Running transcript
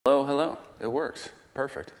works.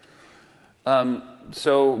 Perfect.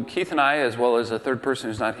 So Keith and I, as well as a third person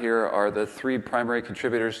who's not here, are the three primary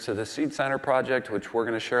contributors to the SeedSigner Project, which we're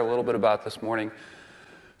going to share a little bit about this morning.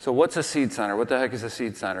 So what's a SeedSigner? What the heck is a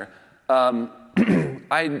SeedSigner?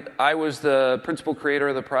 I was the principal creator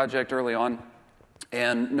of the project early on,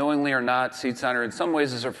 and knowingly or not, SeedSigner in some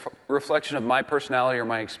ways is a reflection of my personality or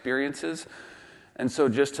my experiences. And so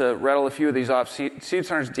just to rattle a few of these off,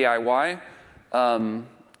 SeedSigner is DIY.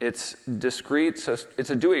 It's discrete, so it's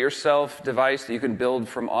a do-it-yourself device that you can build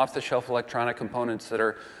from off-the-shelf electronic components that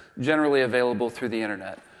are generally available through the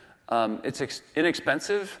internet. It's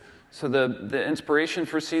inexpensive, so the inspiration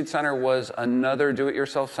for SeedSigner was another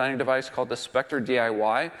do-it-yourself signing device called the Spectre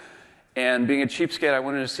DIY. And being a cheapskate, I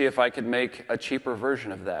wanted to see if I could make a cheaper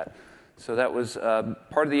version of that. So that was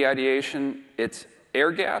part of the ideation. It's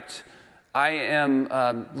air-gapped. I am,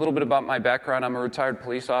 a little bit about my background, I'm a retired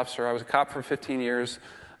police officer. I was a cop for 15 years.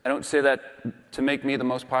 I don't say that to make me the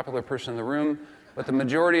most popular person in the room, but the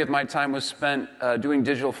majority of my time was spent doing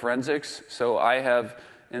digital forensics. So I have,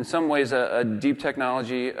 in some ways, a deep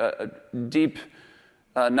technology, a deep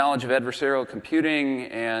knowledge of adversarial computing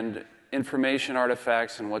and information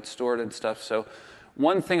artifacts and what's stored and stuff. So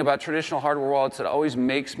one thing about traditional hardware wallets that always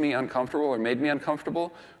makes me uncomfortable or made me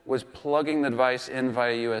uncomfortable was plugging the device in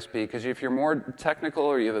via USB. Because if you're more technical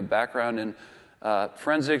or you have a background in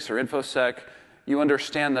forensics or InfoSec, you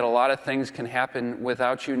understand that a lot of things can happen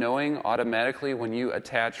without you knowing automatically when you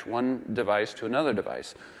attach one device to another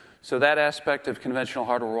device. So that aspect of conventional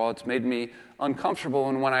hardware wallets made me uncomfortable.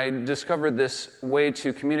 And when I discovered this way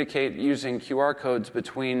to communicate using QR codes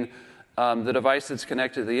between the device that's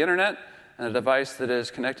connected to the internet and a device that is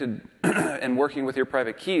connected and working with your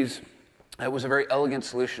private keys, that was a very elegant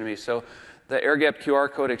solution to me. So the air-gapped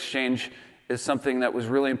QR code exchange is something that was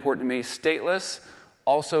really important to me. Stateless,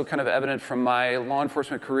 also kind of evident from my law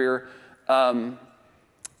enforcement career.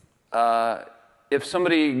 If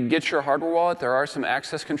somebody gets your hardware wallet, there are some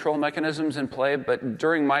access control mechanisms in play, but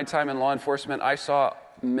during my time in law enforcement, I saw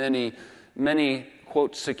many,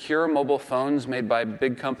 quote, secure mobile phones made by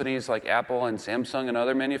big companies like Apple and Samsung and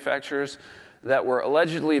other manufacturers that were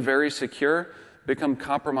allegedly very secure become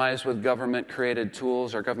compromised with government-created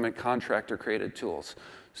tools or government contractor-created tools.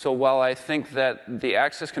 So while I think that the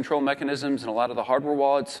access control mechanisms and a lot of the hardware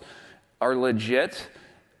wallets are legit,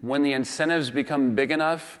 when the incentives become big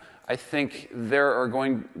enough, I think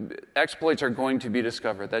exploits are going to be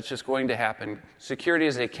discovered. That's just going to happen. Security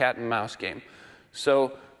is a cat and mouse game.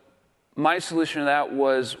 So my solution to that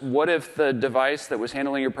was, what if the device that was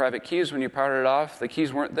handling your private keys, when you powered it off, the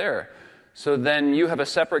keys weren't there? So then you have a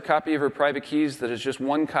separate copy of your private keys that is just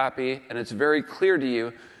one copy, and it's very clear to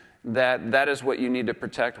you that that is what you need to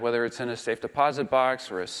protect, whether it's in a safe deposit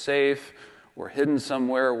box or a safe or hidden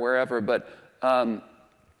somewhere or wherever. But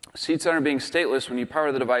SeedSigner being stateless, when you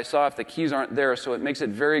power the device off, the keys aren't there, so it makes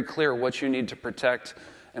it very clear what you need to protect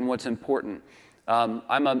and what's important.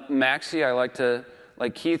 I'm a maxi.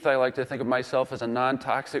 Like Keith, I like to think of myself as a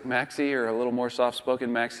non-toxic maxi or a little more soft-spoken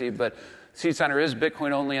maxi, but SeedSigner is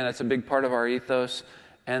Bitcoin only, and that's a big part of our ethos.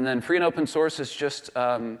 And then free and open source is just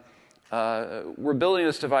we're building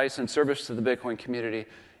this device in service to the Bitcoin community.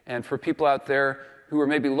 And for people out there who are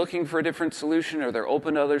maybe looking for a different solution or they're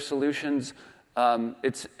open to other solutions,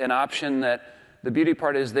 it's an option that the beauty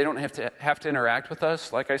part is they don't have to interact with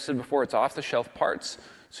us. Like I said before, it's off-the-shelf parts.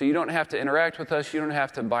 So you don't have to interact with us. You don't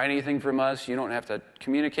have to buy anything from us. You don't have to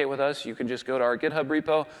communicate with us. You can just go to our GitHub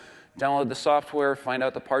repo, download the software, find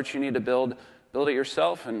out the parts you need to build it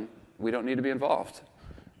yourself, and we don't need to be involved.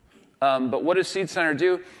 But what does SeedSigner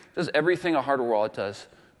do? It does everything a hardware wallet does.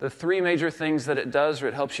 The three major things that it does are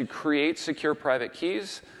it helps you create secure private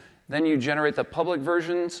keys. Then you generate the public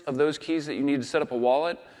versions of those keys that you need to set up a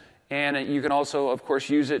wallet. And you can also, of course,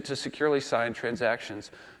 use it to securely sign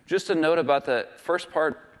transactions. Just a note about the first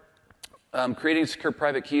part, creating secure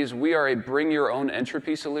private keys, we are a bring-your-own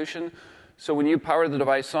entropy solution. So when you power the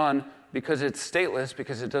device on, because it's stateless,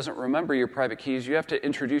 because it doesn't remember your private keys, you have to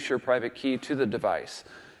introduce your private key to the device.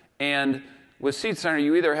 And with SeedSigner,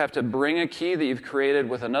 you either have to bring a key that you've created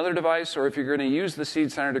with another device, or if you're going to use the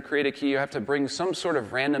SeedSigner to create a key, you have to bring some sort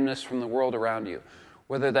of randomness from the world around you,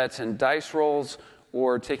 whether that's in dice rolls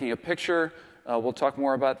or taking a picture. We'll talk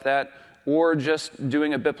more about that. Or just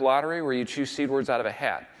doing a BIP lottery where you choose seed words out of a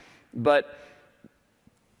hat. But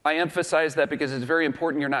I emphasize that because it's very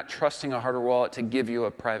important you're not trusting a hardware wallet to give you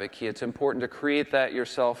a private key. It's important to create that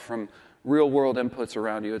yourself from real-world inputs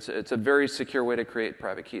around you. It's a very secure way to create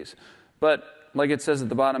private keys. But like it says at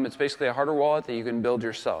the bottom, it's basically a hardware wallet that you can build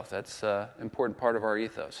yourself. That's an important part of our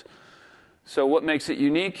ethos. So what makes it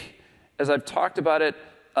unique? As I've talked about it,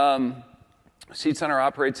 SeedSigner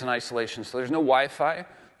operates in isolation, so there's no Wi-Fi,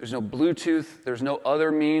 there's no Bluetooth, there's no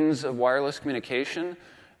other means of wireless communication,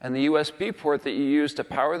 and the USB port that you use to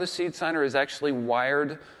power the SeedSigner is actually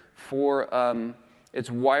wired for, it's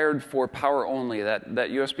wired for power only. That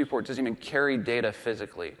USB port doesn't even carry data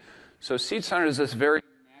physically. So SeedSigner is this very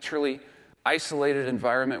naturally isolated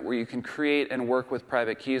environment where you can create and work with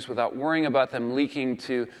private keys without worrying about them leaking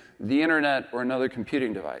to the internet or another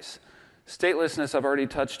computing device. Statelessness I've already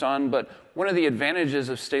touched on, but one of the advantages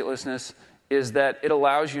of statelessness is that it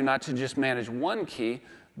allows you not to just manage one key,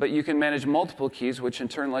 but you can manage multiple keys, which in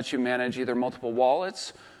turn lets you manage either multiple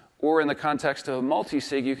wallets, or in the context of a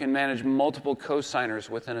multi-sig, you can manage multiple co-signers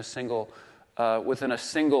within a single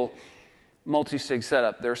multi-sig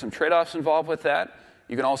setup. There are some trade-offs involved with that.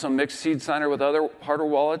 You can also mix SeedSigner with other hardware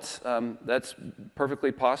wallets. That's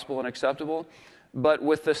perfectly possible and acceptable. But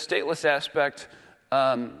with the stateless aspect,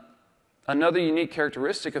 another unique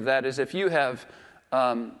characteristic of that is if you have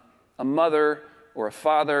a mother or a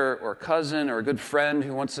father or a cousin or a good friend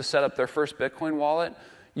who wants to set up their first Bitcoin wallet,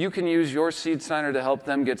 you can use your SeedSigner to help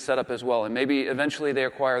them get set up as well. And maybe eventually they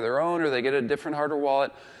acquire their own or they get a different hardware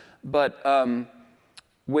wallet. But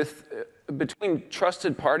between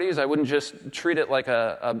trusted parties, I wouldn't just treat it like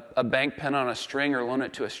a bank pen on a string or loan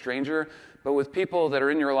it to a stranger. But with people that are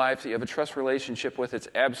in your life that you have a trust relationship with, it's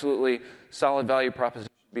absolutely solid value proposition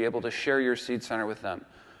to be able to share your SeedSigner with them.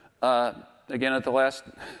 Again, at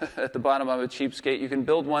the bottom of a cheapskate, you can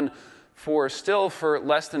build one for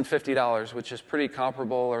less than $50, which is pretty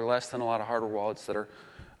comparable or less than a lot of hardware wallets that are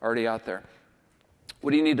already out there.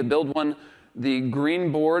 What do you need to build one? The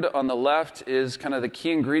green board on the left is kind of the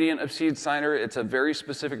key ingredient of SeedSigner. It's a very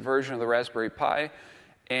specific version of the Raspberry Pi.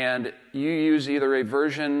 And you use either a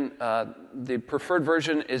version, the preferred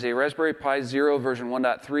version is a Raspberry Pi Zero version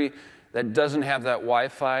 1.3 that doesn't have that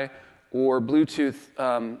Wi-Fi or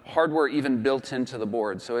Bluetooth hardware even built into the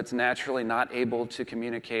board. So it's naturally not able to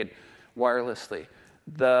communicate wirelessly.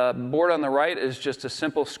 The board on the right is just a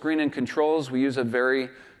simple screen and controls. We use a very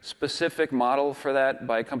specific model for that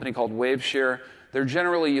by a company called Waveshare. They're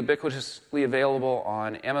generally ubiquitously available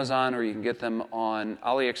on Amazon, or you can get them on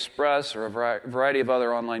AliExpress or a variety of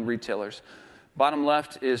other online retailers. Bottom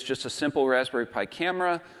left is just a simple Raspberry Pi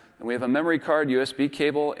camera, and we have a memory card, USB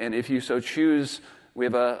cable, and if you so choose, we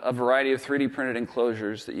have a variety of 3D printed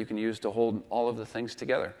enclosures that you can use to hold all of the things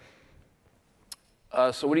together.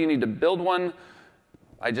 So what do you need to build one?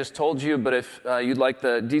 I just told you, but if you'd like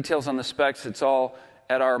the details on the specs, it's all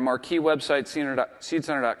at our marquee website,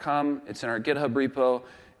 SeedSigner.com. It's in our GitHub repo.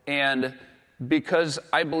 And because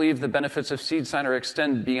I believe the benefits of SeedSigner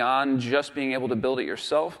extend beyond just being able to build it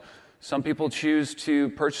yourself, some people choose to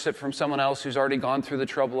purchase it from someone else who's already gone through the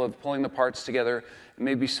trouble of pulling the parts together and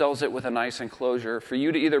maybe sells it with a nice enclosure for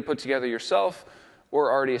you to either put together yourself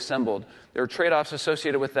or already assembled. There are trade-offs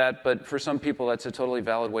associated with that, but for some people, that's a totally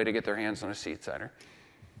valid way to get their hands on a SeedSigner.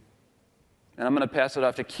 And I'm going to pass it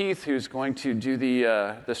off to Keith, who's going to do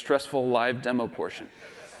the stressful live demo portion.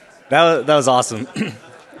 That was awesome.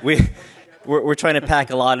 We're trying to pack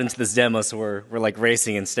a lot into this demo, so we're like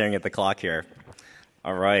racing and staring at the clock here.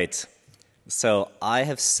 All right. So I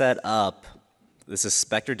have set up, this is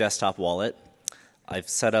Spectre Desktop Wallet. I've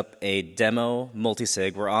set up a demo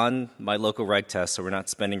multisig. We're on my local reg test, so we're not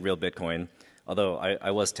spending real Bitcoin, although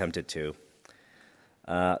I was tempted to.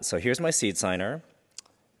 So here's my SeedSigner.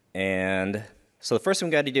 And so the first thing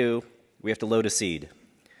we got to do, we have to load a seed.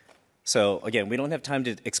 So again, we don't have time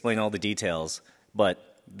to explain all the details,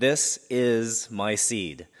 but this is my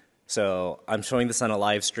seed. So I'm showing this on a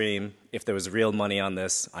live stream. If there was real money on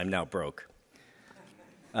this, I'm now broke.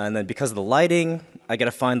 And then because of the lighting, I got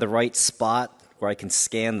to find the right spot where I can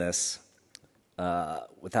scan this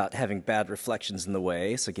without having bad reflections in the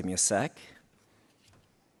way. So give me a sec.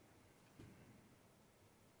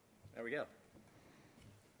 There we go.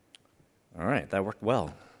 All right, that worked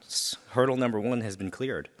well. Hurdle number 1 has been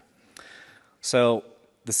cleared. So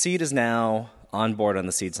the seed is now on board on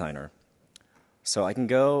the SeedSigner. So I can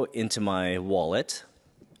go into my wallet.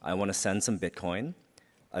 I want to send some Bitcoin.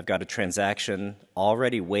 I've got a transaction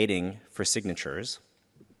already waiting for signatures.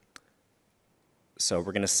 So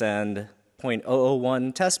we're going to send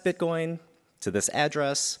 0.001 test Bitcoin to this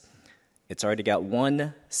address. It's already got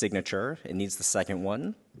one signature. It needs the second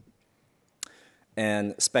one.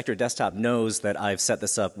 And Spectre Desktop knows that I've set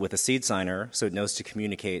this up with a SeedSigner, so it knows to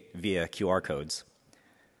communicate via QR codes.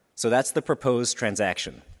 So that's the proposed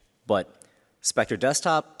transaction. But Spectre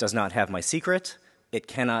Desktop does not have my secret. It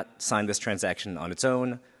cannot sign this transaction on its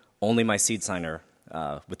own. Only my SeedSigner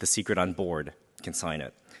with the secret on board can sign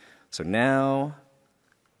it. So now,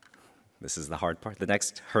 this is the hard part, the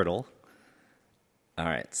next hurdle. All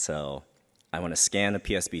right, so I want to scan a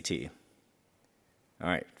PSBT. All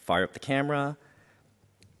right, fire up the camera.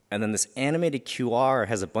 And then this animated QR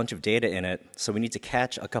has a bunch of data in it, so we need to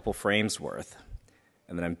catch a couple frames worth.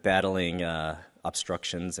 And then I'm battling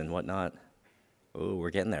obstructions and whatnot. Oh, we're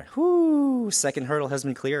getting there. Whoo! Second hurdle has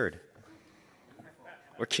been cleared.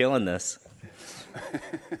 We're killing this.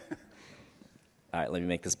 All right, let me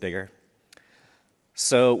make this bigger.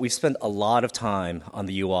 So we've spent a lot of time on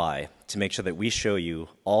the UI to make sure that we show you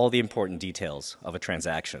all the important details of a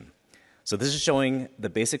transaction. So this is showing the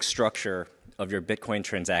basic structure of your Bitcoin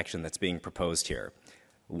transaction that's being proposed here.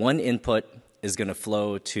 One input is going to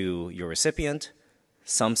flow to your recipient,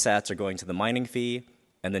 some sats are going to the mining fee,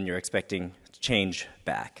 and then you're expecting change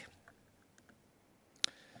back.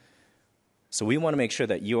 So we want to make sure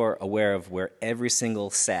that you are aware of where every single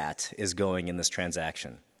sat is going in this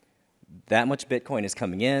transaction. That much Bitcoin is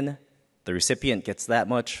coming in, the recipient gets that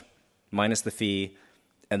much, minus the fee,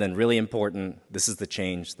 and then really important, this is the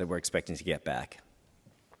change that we're expecting to get back.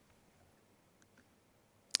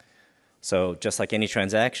 So just like any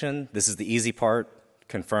transaction, this is the easy part.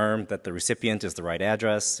 Confirm that the recipient is the right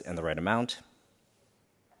address and the right amount.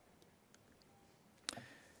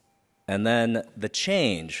 And then the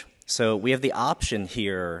change. So we have the option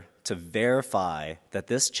here to verify that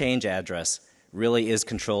this change address really is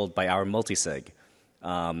controlled by our multisig.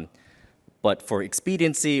 But for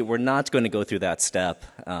expediency, we're not going to go through that step.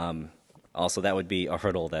 Also, that would be a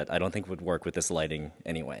hurdle that I don't think would work with this lighting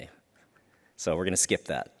anyway. So we're going to skip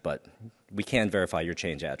that, but we can verify your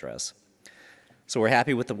change address. So we're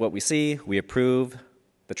happy with what we see. We approve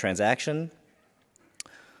the transaction.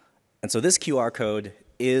 And so this QR code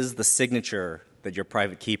is the signature that your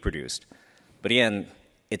private key produced. But again,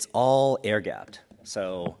 it's all air-gapped.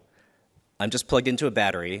 So I'm just plugged into a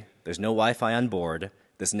battery. There's no Wi-Fi on board.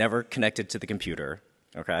 This never connected to the computer,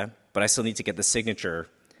 okay? But I still need to get the signature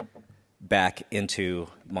back into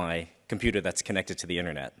my computer that's connected to the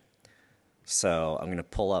internet. So I'm going to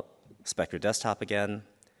pull up Spectre Desktop again,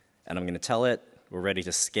 and I'm going to tell it we're ready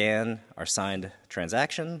to scan our signed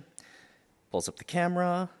transaction. Pulls up the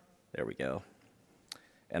camera. There we go.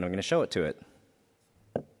 And I'm going to show it to it.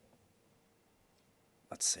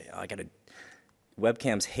 Let's see. I got to.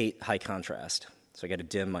 Webcams hate high contrast, so I got to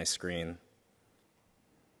dim my screen.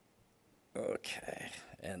 Okay,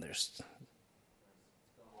 and there's.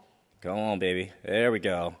 Go on, baby. There we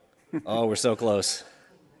go. Oh, we're so close.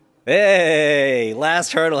 Hey,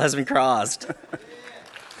 last hurdle has been crossed.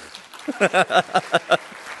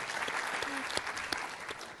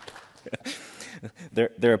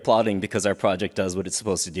 They're applauding because our project does what it's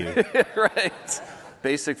supposed to do. Right.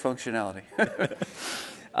 Basic functionality.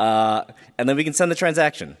 And then we can send the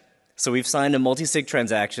transaction. So we've signed a multi-sig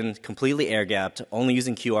transaction, completely air-gapped, only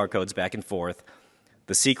using QR codes back and forth.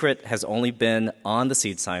 The secret has only been on the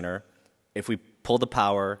seed signer. If we pull the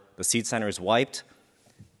power, the seed signer is wiped,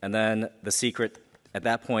 and then the secret at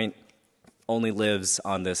that point only lives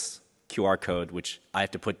on this QR code, which I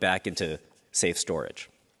have to put back into safe storage.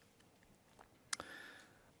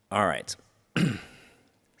 All right.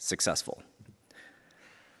 Successful.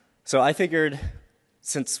 So I figured,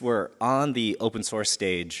 since we're on the open source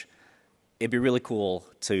stage, it'd be really cool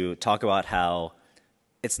to talk about how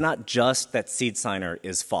it's not just that SeedSigner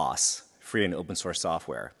is FOSS, free and open source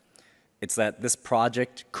software. It's that this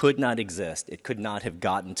project could not exist. It could not have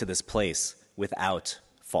gotten to this place without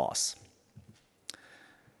FOSS.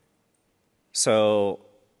 So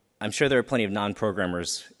I'm sure there are plenty of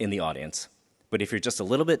non-programmers in the audience. But if you're just a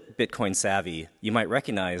little bit Bitcoin savvy, you might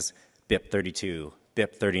recognize BIP32,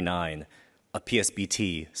 BIP39, a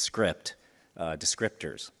PSBT script,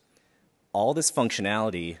 descriptors. All this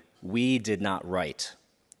functionality we did not write.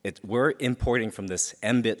 We're importing from this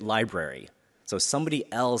mbit library. So somebody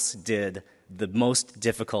else did the most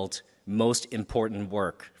difficult, most important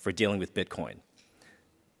work for dealing with Bitcoin.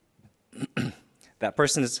 That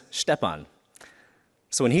person is Stepan.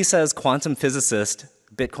 So when he says quantum physicist,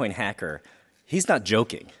 Bitcoin hacker, he's not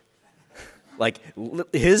joking. Like,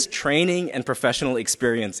 his training and professional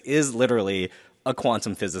experience is literally a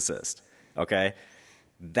quantum physicist, okay?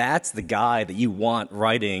 That's the guy that you want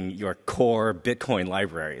writing your core Bitcoin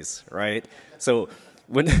libraries, right? So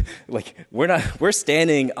we're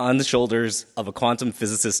standing on the shoulders of a quantum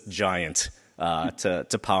physicist giant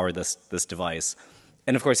to power this device.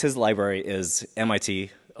 And of course, his library is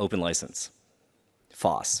MIT open license,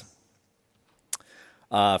 FOSS.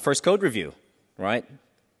 First code review, right?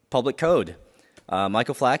 Public code.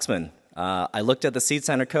 Michael Flaxman. I looked at the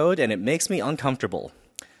SeedSigner code, and it makes me uncomfortable.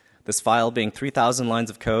 This file being 3,000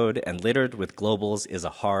 lines of code and littered with globals is a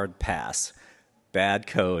hard pass. Bad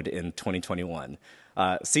code in 2021.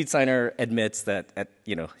 SeedSigner admits that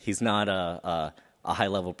he's not a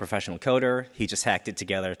high-level professional coder. He just hacked it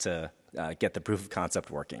together to get the proof of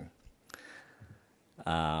concept working.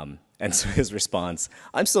 And so his response,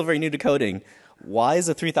 I'm still very new to coding. Why is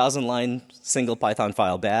a 3,000-line single Python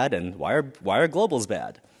file bad, and why are globals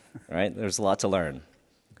bad? Right? There's a lot to learn.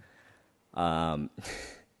 And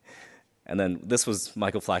then this was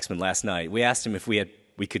Michael Flaxman last night. We asked him if we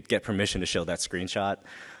could get permission to show that screenshot.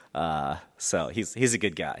 So he's a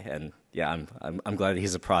good guy, and yeah, I'm glad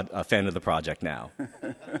he's a fan of the project now.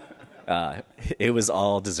 It was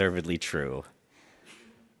all deservedly true.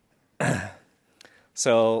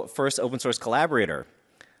 So first open source collaborator.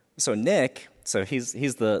 So Nick,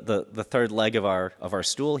 he's the third leg of our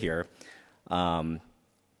stool here.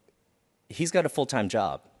 He's got a full-time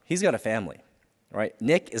job. He's got a family, right?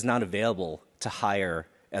 Nick is not available to hire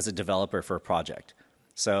as a developer for a project.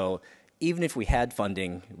 So even if we had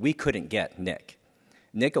funding, we couldn't get Nick.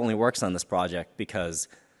 Nick only works on this project because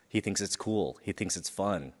he thinks it's cool. He thinks it's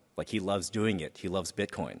fun. Like, he loves doing it. He loves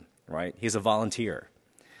Bitcoin, right? He's a volunteer.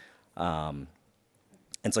 And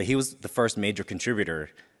so he was the first major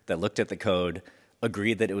contributor that looked at the code,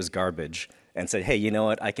 agreed that it was garbage, and said, hey, you know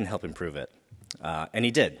what? I can help improve it. And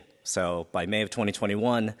he did. So by May of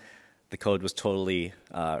 2021, the code was totally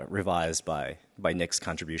revised by Nick's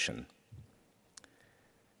contribution.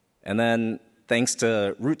 And then, thanks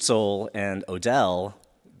to Rootsoul and Odell,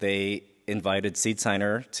 they invited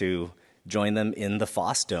SeedSigner to join them in the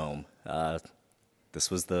FOSS Dome.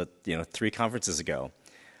 This was 3 conferences ago.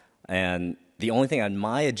 And the only thing on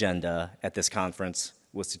my agenda at this conference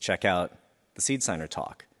was to check out the SeedSigner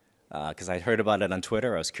talk. Because I'd heard about it on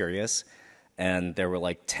Twitter, I was curious. And there were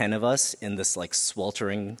like 10 of us in this like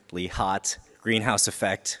swelteringly hot greenhouse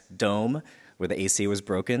effect dome where the AC was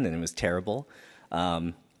broken and it was terrible.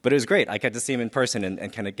 But it was great. I got to see him in person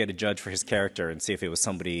and kind of get a judge for his character and see if it was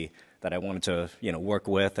somebody that I wanted to work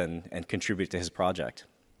with and contribute to his project.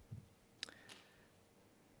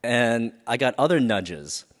 And I got other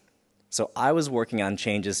nudges. So I was working on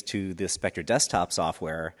changes to the Spectre desktop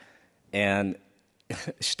software, and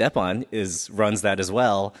Stepan runs that as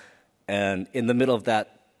well. And in the middle of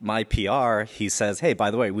that, my PR, he says, hey,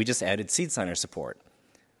 by the way, we just added SeedSigner support.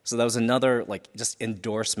 So that was another just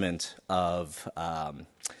endorsement of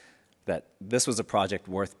that this was a project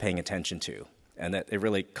worth paying attention to, and that it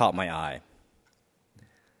really caught my eye.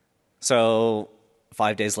 So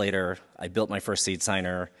 5 days later, I built my first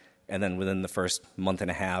SeedSigner, and then within the first month and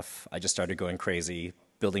a half, I just started going crazy,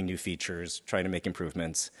 building new features, trying to make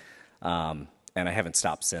improvements, and I haven't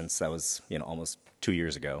stopped since. That was almost 2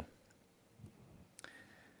 years ago.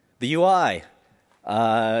 The UI.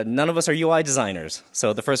 None of us are UI designers,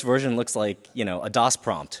 so the first version looks like a DOS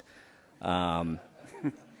prompt.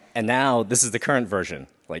 And now this is the current version.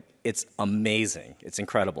 Like, it's amazing. It's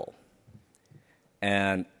incredible.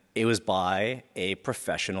 And it was by a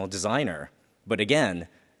professional designer. But again,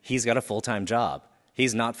 he's got a full-time job.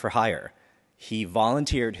 He's not for hire. He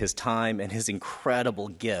volunteered his time and his incredible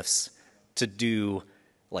gifts to do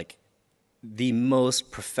the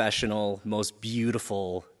most professional, most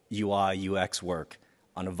beautiful UI, UX work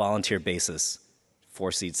on a volunteer basis for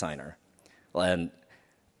SeedSigner. And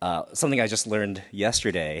something I just learned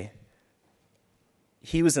yesterday,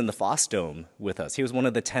 he was in the FOSS Dome with us. He was one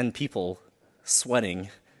of the 10 people sweating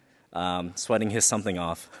his something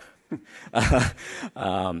off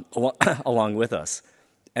along with us.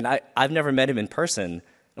 And I've never met him in person.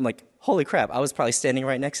 I'm like, holy crap, I was probably standing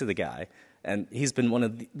right next to the guy. And he's been one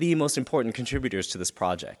of the most important contributors to this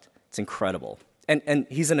project. It's incredible. And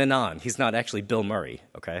he's an Anon. He's not actually Bill Murray,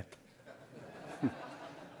 okay?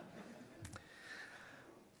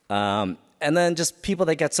 And then just people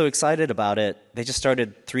that get so excited about it, they just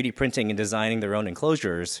started 3D printing and designing their own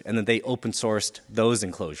enclosures, and then they open sourced those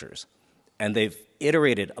enclosures. And they've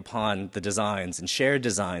iterated upon the designs and shared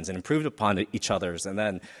designs and improved upon each other's. And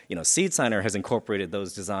then, SeedSigner has incorporated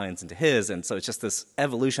those designs into his, and so it's just this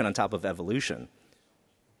evolution on top of evolution.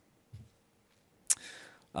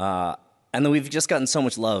 And then we've just gotten so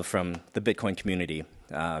much love from the Bitcoin community.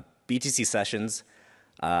 BTC Sessions,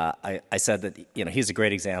 I said that he's a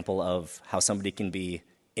great example of how somebody can be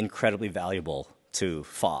incredibly valuable to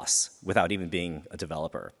FOSS without even being a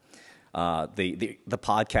developer. The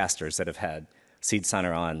podcasters that have had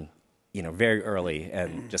SeedSigner on, very early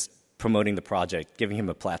and just promoting the project, giving him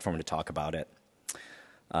a platform to talk about it.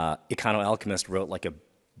 Econo Alchemist wrote like a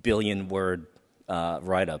billion-word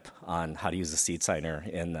write-up on how to use a SeedSigner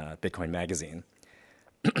in Bitcoin Magazine.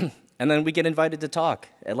 And then we get invited to talk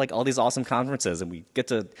at all these awesome conferences, and we get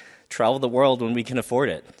to travel the world when we can afford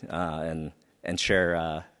it and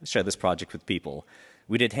share this project with people.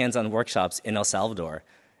 we did hands-on workshops in El Salvador,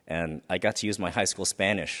 and I got to use my high school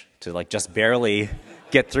Spanish to like just barely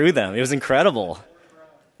get through them. It was incredible.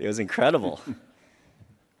 It was incredible.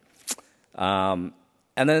 And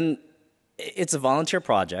then it's a volunteer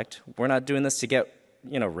project. We're not doing this to get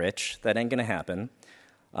rich. That ain't gonna happen.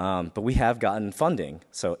 But we have gotten funding.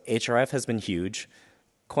 So HRF has been huge.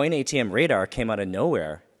 Coin ATM Radar came out of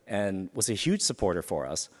nowhere and was a huge supporter for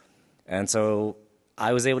us. And so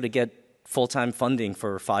I was able to get full-time funding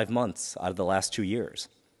for 5 months out of the last 2 years.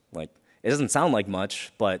 Like, it doesn't sound like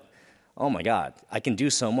much, but oh my God, I can do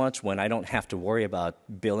so much when I don't have to worry about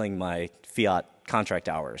billing my fiat contract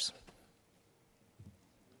hours.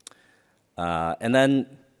 And then,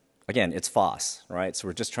 again, it's FOSS, right? So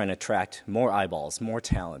we're just trying to attract more eyeballs, more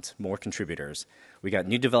talent, more contributors. We got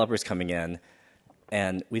new developers coming in,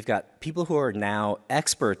 and we've got people who are now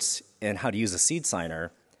experts in how to use a seed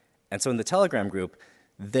signer. And so in the Telegram group,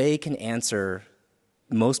 they can answer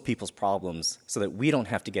most people's problems so that we don't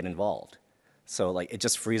have to get involved. So like, it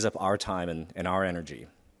just frees up our time and our energy.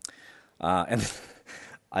 And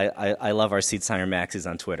I love our SeedSigner Maxis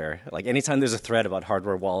on Twitter. Like, anytime there's a thread about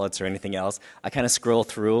hardware wallets or anything else, I kind of scroll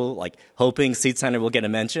through, like, hoping SeedSigner will get a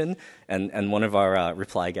mention, and one of our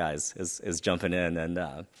reply guys is jumping in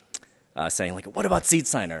and saying, like, what about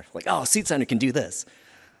SeedSigner? Like, oh, SeedSigner can do this.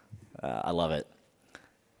 I love it.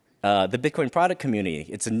 The Bitcoin product community,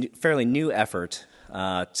 it's a fairly new effort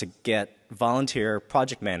to get volunteer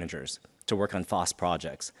project managers to work on FOSS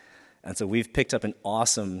projects. And so we've picked up an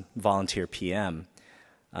awesome volunteer PM,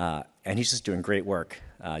 and he's just doing great work.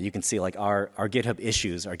 You can see like our GitHub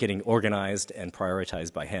issues are getting organized and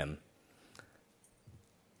prioritized by him.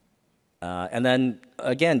 And then,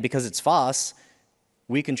 again, because it's FOSS,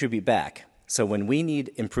 we contribute back. So when we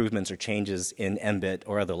need improvements or changes in Mbit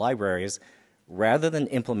or other libraries, rather than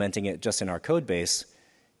implementing it just in our code base,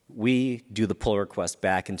 we do the pull request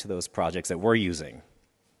back into those projects that we're using.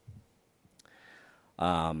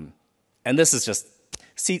 And this is just,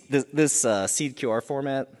 this seed QR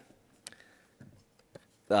format.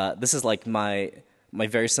 This is like my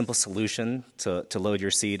very simple solution to load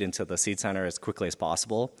your seed into the seed signer as quickly as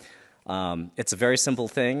possible. It's a very simple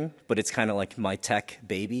thing, but it's kind of like my tech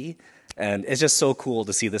baby. And it's just so cool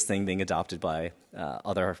to see this thing being adopted by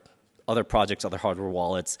other projects, other hardware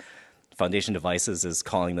wallets. Foundation Devices is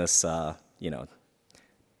calling this,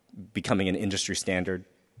 becoming an industry standard.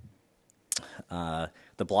 The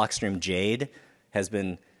Blockstream Jade has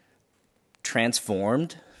been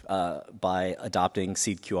transformed by adopting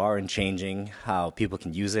Seed QR and changing how people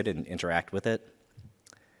can use it and interact with it.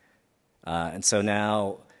 And so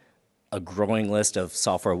now a growing list of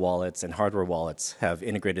software wallets and hardware wallets have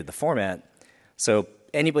integrated the format. So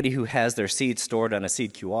anybody who has their seed stored on a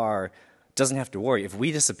Seed QR doesn't have to worry. If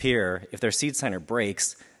we disappear, if their seed signer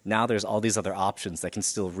breaks, now there's all these other options that can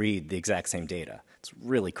still read the exact same data. It's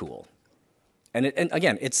really cool. And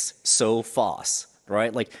again, it's so FOSS,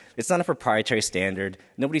 right? Like, it's not a proprietary standard.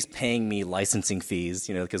 Nobody's paying me licensing fees,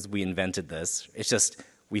 because we invented this. It's just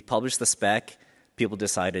we published the spec. People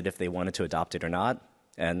decided if they wanted to adopt it or not,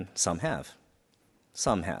 and some have.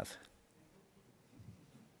 Some have.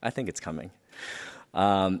 I think it's coming.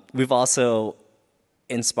 We've also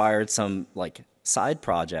inspired some side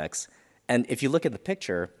projects, and if you look at the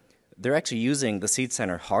picture, they're actually using the seed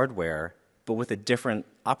signer hardware, but with a different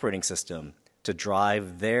operating system to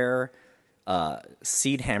drive their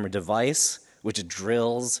seed hammer device, which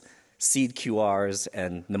drills seed QRs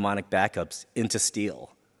and mnemonic backups into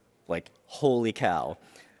steel. Like, holy cow.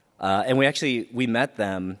 And we met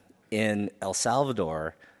them in El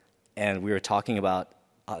Salvador, and we were talking about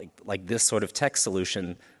like this sort of tech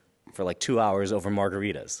solution for like 2 hours over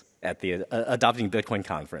margaritas at the Adopting Bitcoin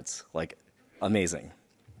conference. Like, amazing.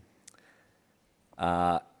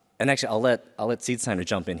 And actually, I'll let SeedSigner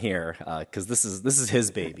jump in here because this is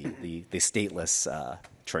his baby, the stateless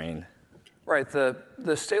train. Right. The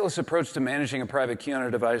stateless approach to managing a private key on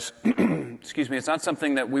a device, excuse me, it's not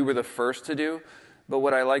something that we were the first to do, but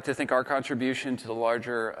what I like to think our contribution to the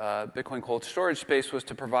larger Bitcoin cold storage space was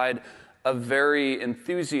to provide a very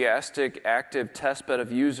enthusiastic, active testbed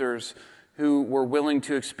of users who were willing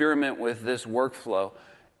to experiment with this workflow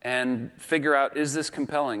and figure out, is this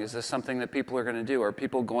compelling? Is this something that people are going to do? Are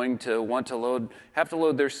people going to want to have to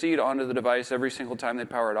load their seed onto the device every single time they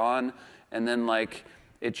power it on? And then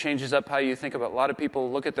it changes up how you think about, a lot of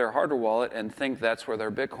people look at their hardware wallet and think that's where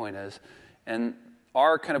their Bitcoin is. And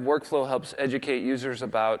our kind of workflow helps educate users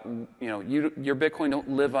about, your Bitcoin don't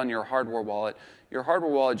live on your hardware wallet. Your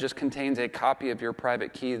hardware wallet just contains a copy of your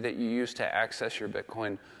private key that you use to access your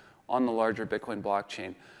Bitcoin on the larger Bitcoin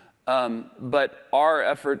blockchain. But our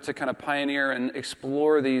effort to kind of pioneer and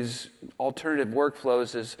explore these alternative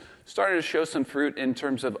workflows is starting to show some fruit in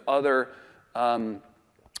terms of other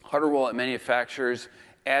hardware wallet manufacturers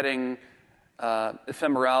adding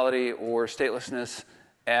ephemerality or statelessness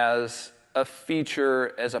as a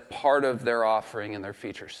feature, as a part of their offering in their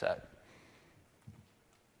feature set.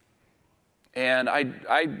 And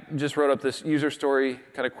I just wrote up this user story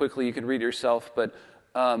kind of quickly. You can read it yourself, but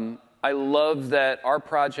I love that our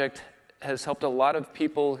project has helped a lot of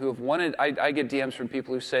people who have wanted. I get DMs from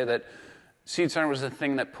people who say that SeedSigner was the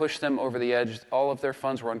thing that pushed them over the edge. All of their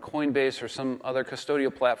funds were on Coinbase or some other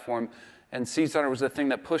custodial platform, and SeedSigner was the thing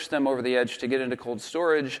that pushed them over the edge to get into cold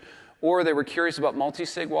storage, or they were curious about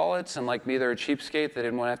multi-sig wallets, and like me, they're a cheapskate. They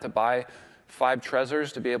didn't want to have to buy 5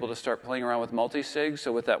 Trezors to be able to start playing around with multi-sig.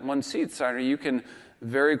 So with that one SeedSigner, you can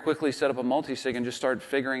very quickly set up a multi-sig and just start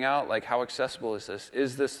figuring out like how accessible is this?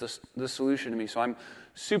 Is this the solution to me? So I'm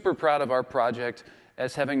super proud of our project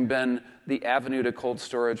as having been the avenue to cold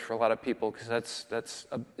storage for a lot of people, because that's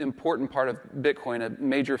an important part of Bitcoin. A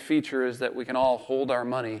major feature is that we can all hold our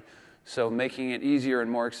money. So making it easier and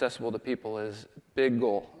more accessible to people is a big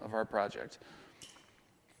goal of our project.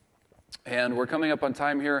 And we're coming up on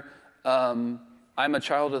time here. I'm a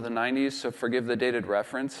child of the 90s, so forgive the dated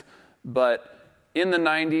reference. But in the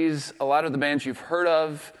 90s, a lot of the bands you've heard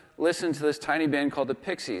of listened to this tiny band called the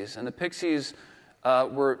Pixies. And the Pixies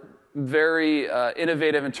were very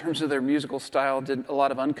innovative in terms of their musical style, did a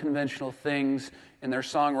lot of unconventional things in their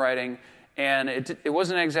songwriting. And it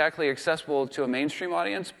wasn't exactly accessible to a mainstream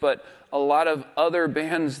audience, but a lot of other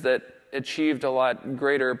bands that achieved a lot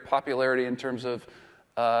greater popularity in terms of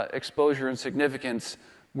exposure and significance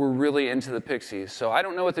were really into the Pixies. So I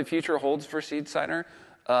don't know what the future holds for SeedSigner.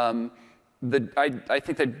 I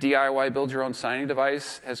think that DIY build your own signing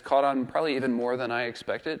device has caught on probably even more than I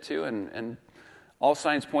expected it to, and all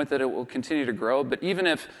signs point that it will continue to grow. But even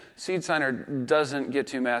if SeedSigner doesn't get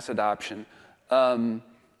to mass adoption, I'm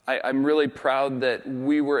really proud that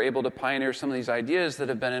we were able to pioneer some of these ideas that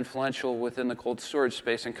have been influential within the cold storage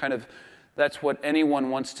space, and kind of that's what anyone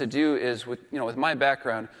wants to do is, with my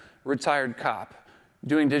background, retired cop,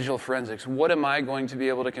 doing digital forensics. What am I going to be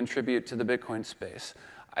able to contribute to the Bitcoin space?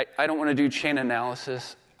 I don't want to do chain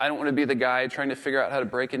analysis. I don't want to be the guy trying to figure out how to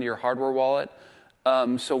break into your hardware wallet.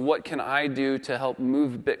 So what can I do to help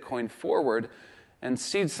move Bitcoin forward? And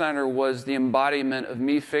SeedSigner was the embodiment of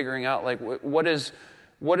me figuring out, like, what is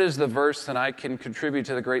the verse that I can contribute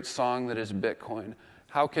to the great song that is Bitcoin?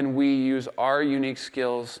 How can we use our unique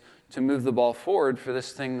skills to move the ball forward for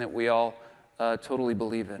this thing that we all totally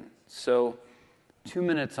believe in? So 2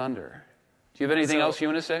 minutes under. Do you have anything else you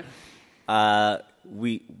want to say?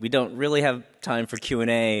 We don't really have time for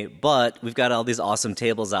Q&A, but we've got all these awesome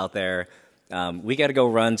tables out there. We got to go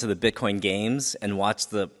run to the Bitcoin games and watch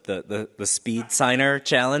the Speed Signer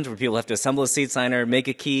challenge, where people have to assemble a seed signer, make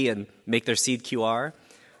a key, and make their seed QR.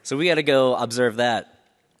 So we got to go observe that.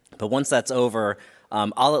 But once that's over,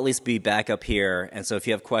 I'll at least be back up here. And so if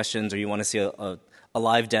you have questions or you want to see a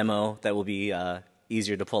live demo that will be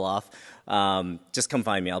easier to pull off, just come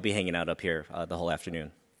find me. I'll be hanging out up here the whole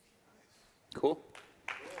afternoon. Cool.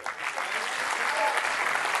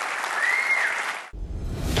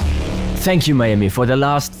 Thank you, Miami, for the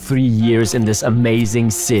last 3 years in this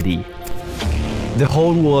amazing city. The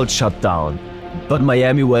whole world shut down, but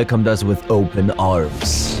Miami welcomed us with open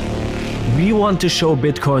arms. We want to show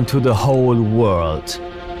Bitcoin to the whole world.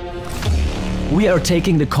 We are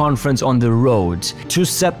taking the conference on the road to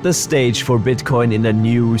set the stage for Bitcoin in a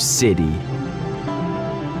new city.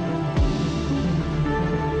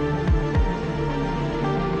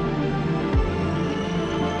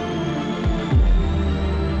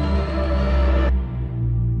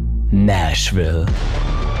 Nashville.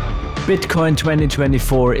 Bitcoin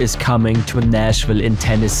 2024 is coming to Nashville in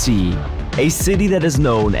Tennessee, a city that is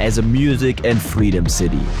known as a music and freedom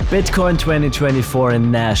city. Bitcoin 2024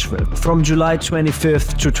 in Nashville from July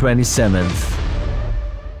 25th to 27th.